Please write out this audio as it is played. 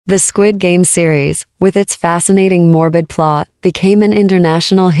The Squid Game series, with its fascinating morbid plot, became an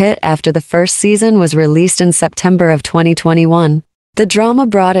international hit after the first season was released in September of 2021. The drama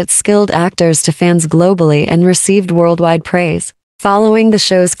brought its skilled actors to fans globally and received worldwide praise. Following the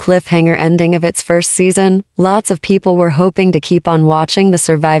show's cliffhanger ending of its first season, lots of people were hoping to keep on watching the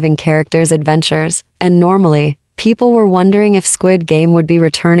surviving characters' adventures, and normally, people were wondering if Squid Game would be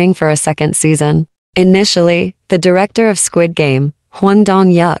returning for a second season. Initially, the director of Squid Game, Hwang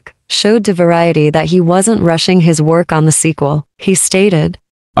Dong Hyuk, showed to Variety that he wasn't rushing his work on the sequel. He stated,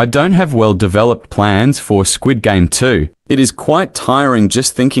 "I don't have well-developed plans for Squid Game 2. It is quite tiring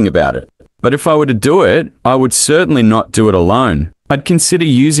just thinking about it. But if I were to do it, I would certainly not do it alone. I'd consider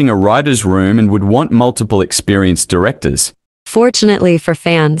using a writer's room and would want multiple experienced directors." Fortunately for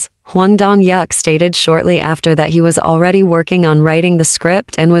fans, Hwang Dong Hyuk stated shortly after that he was already working on writing the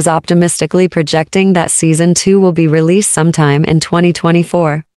script and was optimistically projecting that Season 2 will be released sometime in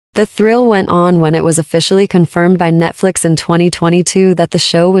 2024. The thrill went on when it was officially confirmed by Netflix in 2022 that the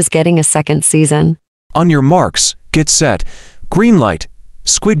show was getting a second season. On your marks, get set, green light,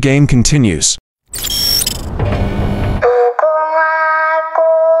 Squid Game continues.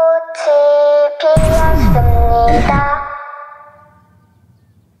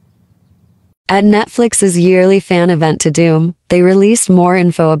 At Netflix's yearly fan event To Doom, they released more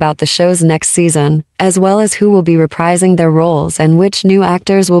info about the show's next season, as well as who will be reprising their roles and which new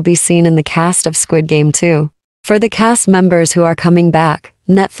actors will be seen in the cast of Squid Game 2. For the cast members who are coming back,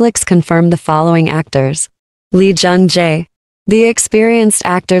 Netflix confirmed the following actors. Lee Jung-jae. The experienced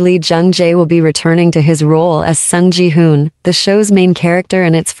actor Lee Jung-jae will be returning to his role as Sung Ji-hoon, the show's main character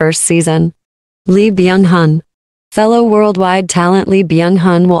in its first season. Lee Byung-hun. Fellow worldwide talent Lee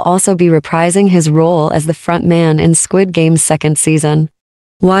Byung-hun will also be reprising his role as the frontman in Squid Game's second season.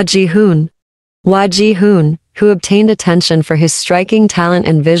 Hwa Ji-hoon. Hwa Ji-hoon, who obtained attention for his striking talent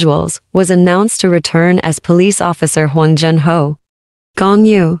and visuals, was announced to return as police officer Hwang Jun-ho. Gong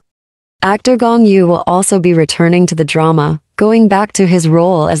Yoo. Actor Gong Yoo will also be returning to the drama, going back to his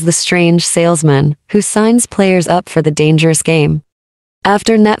role as the strange salesman, who signs players up for the dangerous game.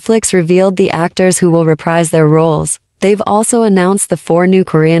 After Netflix revealed the actors who will reprise their roles, they've also announced the 4 new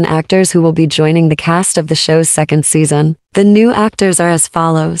Korean actors who will be joining the cast of the show's second season. The new actors are as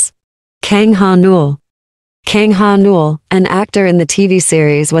follows. Kang Ha-neul. Kang Ha-neul, an actor in the TV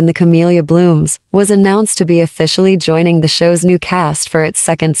series When the Camellia Blooms, was announced to be officially joining the show's new cast for its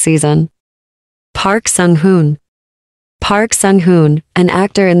second season. Park Sung-hoon. Park Sung-hoon, an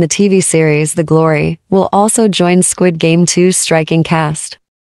actor in the TV series The Glory, will also join Squid Game 2's striking cast.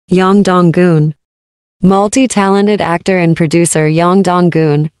 Yong Dong-gun. Multi-talented actor and producer Yong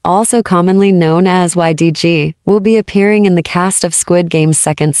Dong-gun, also commonly known as YDG, will be appearing in the cast of Squid Game's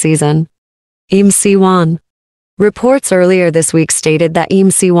second season. Im Si-won. Reports earlier this week stated that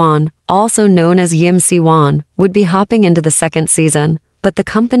Im Si-won, also known as Yim Si-won, would be hopping into the second season, but the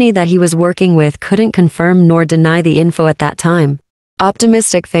company that he was working with couldn't confirm nor deny the info at that time.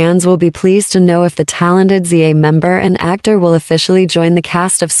 Optimistic fans will be pleased to know if the talented ZA member and actor will officially join the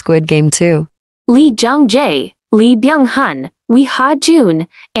cast of Squid Game 2. Lee Jung-jae, Lee Byung-hun, Wee Ha-joon,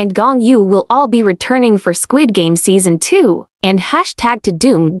 and Gong Yoo will all be returning for Squid Game Season 2, and #To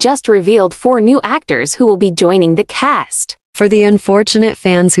Doom just revealed 4 new actors who will be joining the cast. For the unfortunate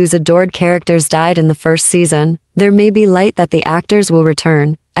fans whose adored characters died in the first season, there may be light that the actors will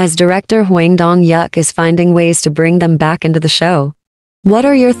return, as director Hwang Dong Hyuk is finding ways to bring them back into the show. What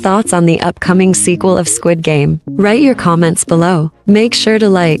are your thoughts on the upcoming sequel of Squid Game? Write your comments below. Make sure to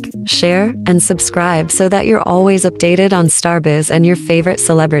like, share, and subscribe so that you're always updated on Starbiz and your favorite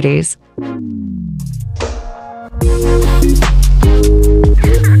celebrities.